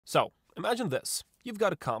So, imagine this. You've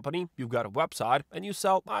got a company, you've got a website, and you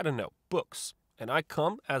sell, I don't know, books. And I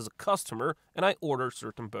come as a customer and I order a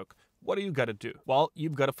certain book. What do you got to do? Well,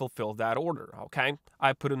 you've got to fulfill that order, okay?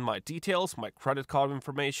 I put in my details, my credit card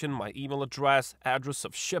information, my email address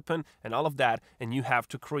of shipping, and all of that, and you have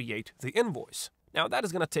to create the invoice. Now, that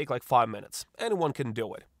is going to take like 5 minutes. Anyone can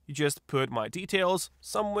do it. You just put my details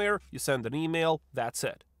somewhere, you send an email, that's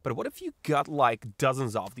it. But what if you got like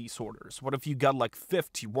dozens of these orders? What if you got like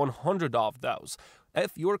 50, 100 of those?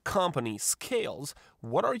 If your company scales,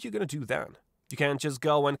 what are you going to do then? You can't just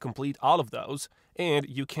go and complete all of those, and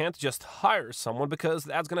you can't just hire someone because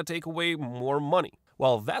that's going to take away more money.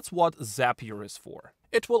 Well, that's what Zapier is for.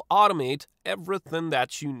 It will automate everything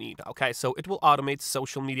that you need, okay? So it will automate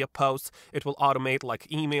social media posts, it will automate like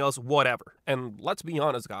emails, whatever. And let's be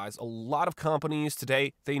honest, guys, a lot of companies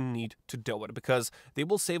today, they need to do it because they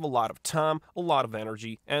will save a lot of time, a lot of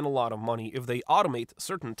energy, and a lot of money if they automate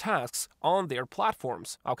certain tasks on their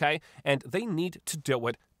platforms, okay? And they need to do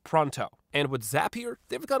it pronto. And with Zapier,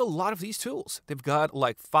 they've got a lot of these tools. They've got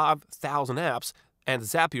like 5,000 apps, and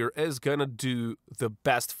Zapier is gonna do the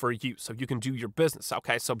best for you so you can do your business,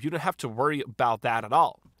 okay? So you don't have to worry about that at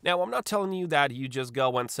all. Now, I'm not telling you that you just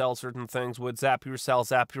go and sell certain things with Zapier, sell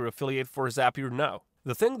Zapier, affiliate for Zapier, no.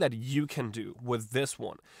 The thing that you can do with this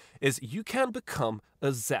one is you can become a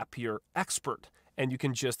Zapier expert. And you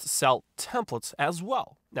can just sell templates as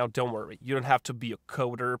well. Now, don't worry, you don't have to be a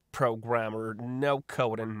coder, programmer, no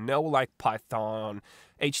coding, no like Python,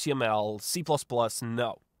 HTML, C++,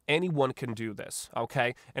 no. Anyone can do this,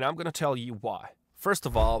 okay? And I'm going to tell you why. First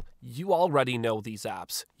of all, you already know these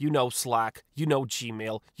apps. You know Slack, you know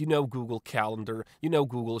Gmail, you know Google Calendar, you know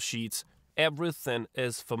Google Sheets. Everything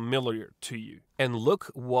is familiar to you. And look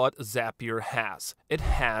what Zapier has. It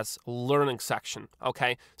has learning section,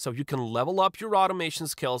 okay? So you can level up your automation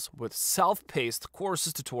skills with self-paced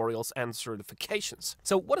courses, tutorials, and certifications.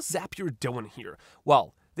 So what is Zapier doing here?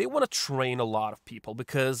 Well, they want to train a lot of people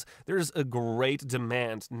because there's a great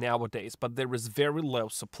demand nowadays, but there is very low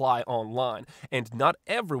supply online, and not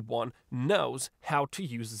everyone knows how to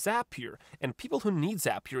use Zapier. And people who need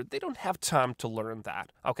Zapier, they don't have time to learn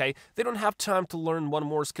that, okay? They don't have time to learn one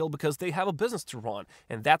more skill because they have a business to run,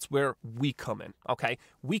 and that's where we come in, okay?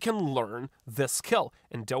 We can learn this skill,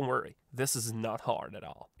 and don't worry, this is not hard at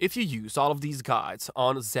all. If you use all of these guides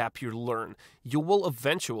on Zapier Learn, you will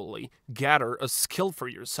eventually gather a skill for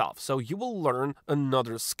yourself. So you will learn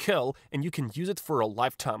another skill and you can use it for a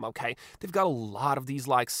lifetime, okay? They've got a lot of these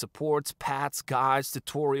like supports, paths, guides,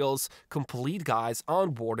 tutorials, complete guides,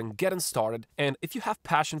 onboarding, getting started. And if you have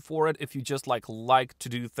passion for it, if you just like to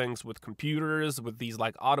do things with computers, with these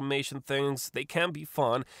like automation things, they can be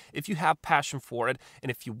fun. If you have passion for it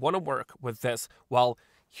and if you want to work with this, well,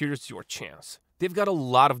 here's your chance. They've got a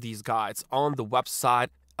lot of these guides on the website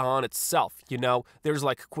on itself, you know, there's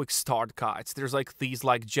like quick start guides, there's like these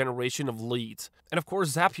like generation of leads. And of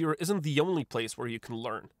course, Zapier isn't the only place where you can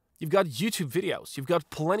learn. You've got YouTube videos, you've got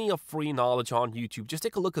plenty of free knowledge on YouTube. Just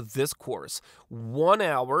take a look at this course, 1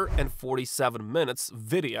 hour and 47 minutes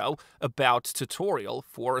video about tutorial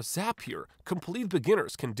for Zapier. Complete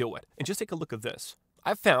beginners can do it. And just take a look at this.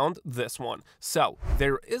 I found this one. So,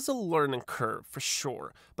 there is a learning curve for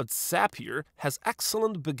sure, but Zapier has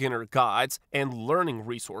excellent beginner guides and learning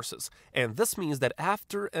resources. And this means that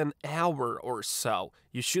after an hour or so,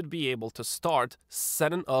 you should be able to start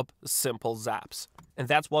setting up simple zaps. And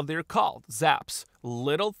that's what they're called, zaps.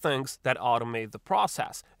 Little things that automate the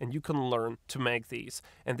process, and you can learn to make these.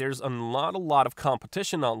 And there's not a lot of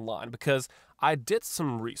competition online because I did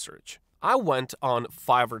some research. I went on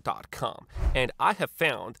Fiverr.com and I have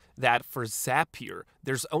found that for Zapier,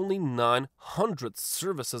 there's only 900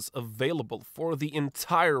 services available for the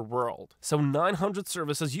entire world. So 900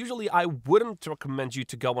 services, usually I wouldn't recommend you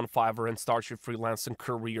to go on Fiverr and start your freelancing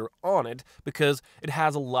career on it because it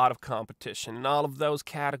has a lot of competition. In all of those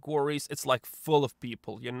categories, it's like full of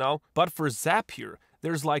people, you know? But for Zapier,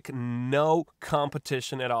 there's like no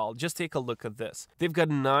competition at all. Just take a look at this. They've got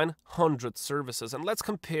 900 services, and let's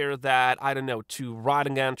compare that, I don't know, to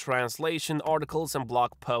writing and translation, articles and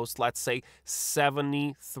blog posts, let's say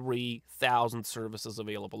 73,000 services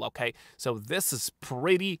available, okay? So this is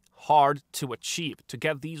pretty hard to achieve. To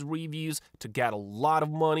get these reviews, to get a lot of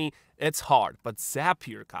money, it's hard. But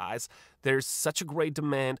Zapier, guys, there's such a great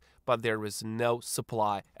demand, but there is no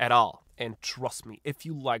supply at all. And trust me, if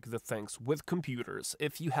you like the things with computers,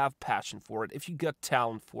 if you have passion for it, if you got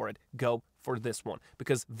talent for it, go for this one,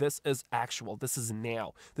 because this is actual, this is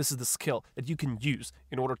now, this is the skill that you can use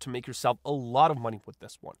in order to make yourself a lot of money with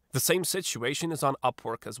this one. The same situation is on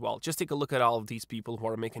Upwork as well. Just take a look at all of these people who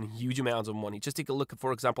are making huge amounts of money. Just take a look at,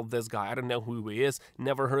 for example, this guy. I don't know who he is,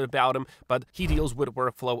 never heard about him, but he deals with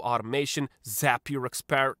workflow automation, Zapier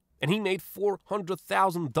expert, and he made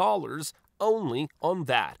 $400,000 only on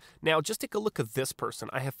that. Now, just take a look at this person.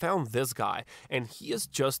 I have found this guy, and he is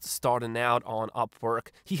just starting out on Upwork.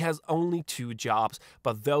 He has only 2 jobs,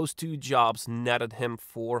 but those 2 jobs netted him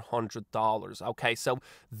 $400. Okay, so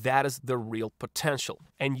that is the real potential.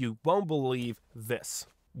 And you won't believe this.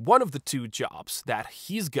 One of the 2 jobs that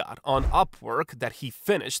he's got on Upwork that he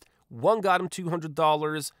finished, one got him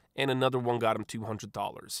 $200, and another one got him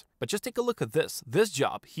 $200. But just take a look at this. This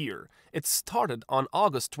job here, it started on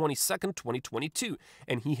August 22nd, 2022,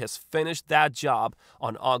 and he has finished that job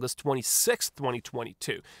on August 26th,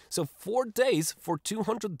 2022. So 4 days for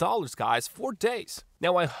 $200, guys, 4 days.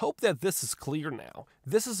 Now, I hope that this is clear now.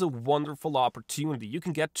 This is a wonderful opportunity. You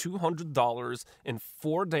can get $200 in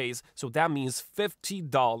 4 days, so that means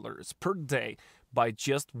 $50 per day by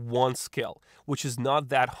just one skill, which is not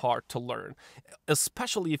that hard to learn,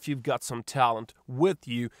 especially if you've got some talent with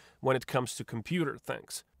you when it comes to computer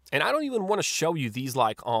things. And I don't even want to show you these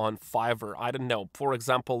like on Fiverr. I don't know. For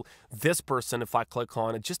example, this person, if I click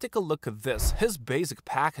on it, just take a look at this. His basic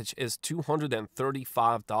package is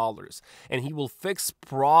 $235, and he will fix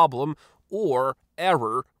problem or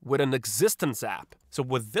error with an existence app. So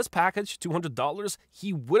with this package, $200,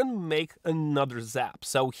 he wouldn't make another Zap.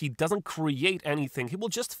 So he doesn't create anything. He will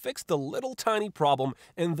just fix the little tiny problem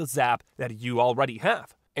in the Zap that you already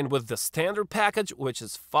have. And with the standard package, which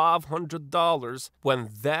is $500, when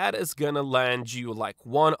that is gonna land you like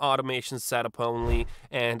one automation setup only,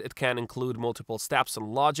 and it can include multiple steps and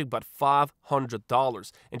logic, but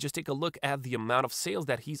 $500. And just take a look at the amount of sales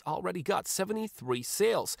that he's already got, 73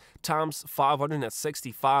 sales times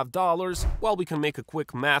 $565. Well, we can make a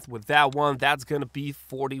quick math with that one. That's gonna be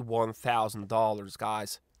 $41,000,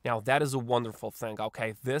 guys. Now, that is a wonderful thing,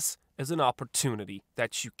 okay? This is an opportunity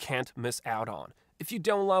that you can't miss out on. If you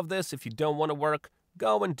don't love this, if you don't want to work,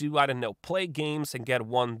 go and do, I don't know, play games and get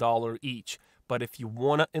 $1 each. But if you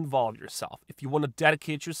want to involve yourself, if you want to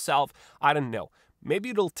dedicate yourself, I don't know,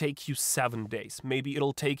 maybe it'll take you 7 days. Maybe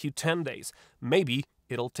it'll take you 10 days. Maybe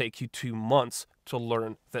it'll take you 2 months to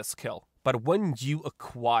learn this skill. But when you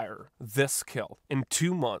acquire this skill in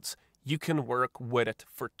 2 months, you can work with it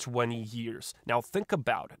for 20 years. Now think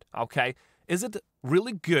about it, okay? Is it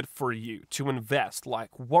really good for you to invest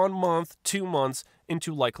like 1 month, 2 months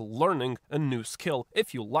into like learning a new skill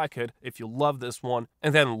if you like it, if you love this one,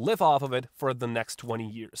 and then live off of it for the next 20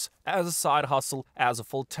 years as a side hustle, as a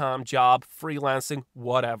full-time job, freelancing,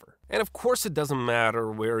 whatever? And of course it doesn't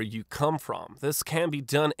matter where you come from. This can be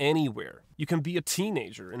done anywhere. You can be a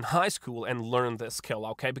teenager in high school and learn this skill,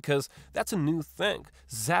 okay? Because that's a new thing.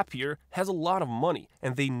 Zapier has a lot of money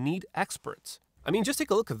and they need experts. I mean, just take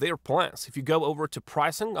a look at their plans. If you go over to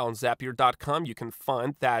pricing on Zapier.com, you can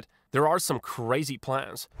find that there are some crazy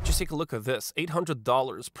plans. Just take a look at this,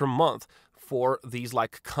 $800 per month for these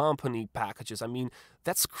like company packages. I mean,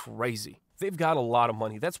 that's crazy. They've got a lot of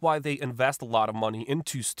money. That's why they invest a lot of money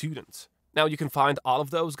into students. Now, you can find all of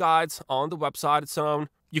those guides on the website its own.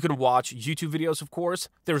 You can watch YouTube videos, of course.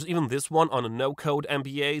 There's even this one on a no-code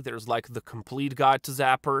MBA. There's like the complete guide to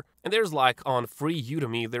Zapier. And there's like on free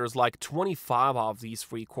Udemy, there's like 25 of these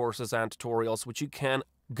free courses and tutorials which you can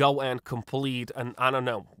go and complete. And I don't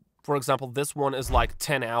know, for example, this one is like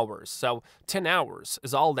 10 hours. So 10 hours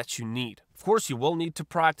is all that you need. Of course, you will need to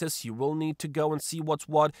practice. You will need to go and see what's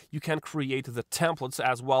what. You can create the templates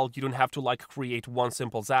as well. You don't have to like create one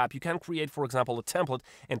simple Zap. You can create, for example, a template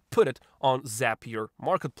and put it on Zapier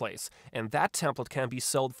Marketplace. And that template can be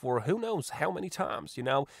sold for who knows how many times, you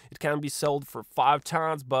know? It can be sold for 5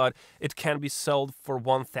 times, but it can be sold for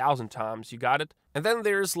 1,000 times. You got it? And then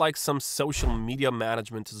there's like some social media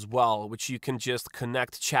management as well, which you can just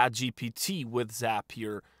connect ChatGPT with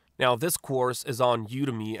Zapier. Now, this course is on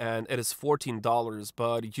Udemy and it is $14,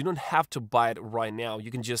 but you don't have to buy it right now.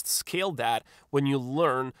 You can just scale that when you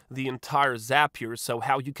learn the entire Zapier, so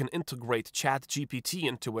how you can integrate ChatGPT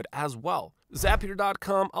into it as well.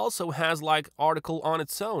 Zapier.com also has like article on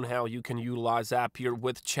its own how you can utilize Zapier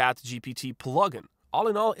with ChatGPT plugin. All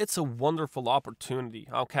in all, it's a wonderful opportunity,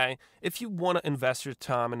 okay? If you want to invest your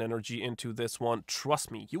time and energy into this one, trust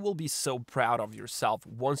me, you will be so proud of yourself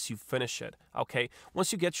once you finish it, okay?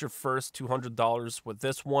 Once you get your first $200 with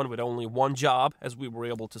this one, with only one job, as we were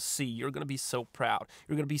able to see, you're going to be so proud.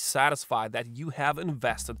 You're going to be satisfied that you have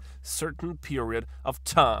invested certain period of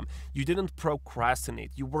time. You didn't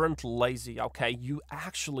procrastinate. You weren't lazy, okay? You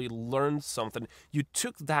actually learned something. You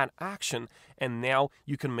took that action, and now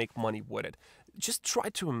you can make money with it. Just try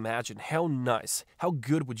to imagine how nice, how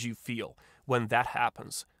good would you feel when that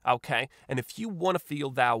happens, okay? And if you want to feel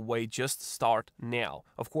that way, just start now.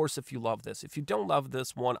 Of course, if you love this. If you don't love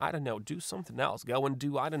this one, I don't know, do something else. Go and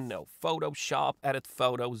do, I don't know, Photoshop, edit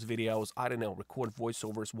photos, videos, I don't know, record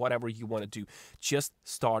voiceovers, whatever you want to do. Just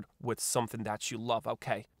start with something that you love,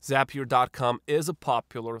 okay? Zapier.com is a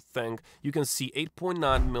popular thing. You can see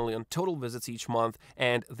 8.9 million total visits each month,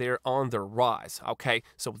 and they're on the rise, okay?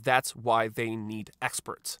 So that's why they need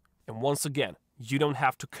experts. And once again, you don't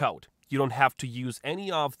have to code. You don't have to use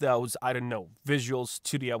any of those, I don't know, Visual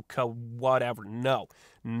Studio Code, whatever. No,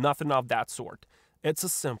 nothing of that sort. It's a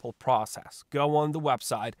simple process. Go on the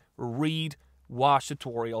website, read, watch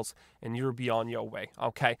tutorials, and you'll be on your way,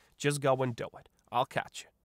 okay? Just go and do it. I'll catch you.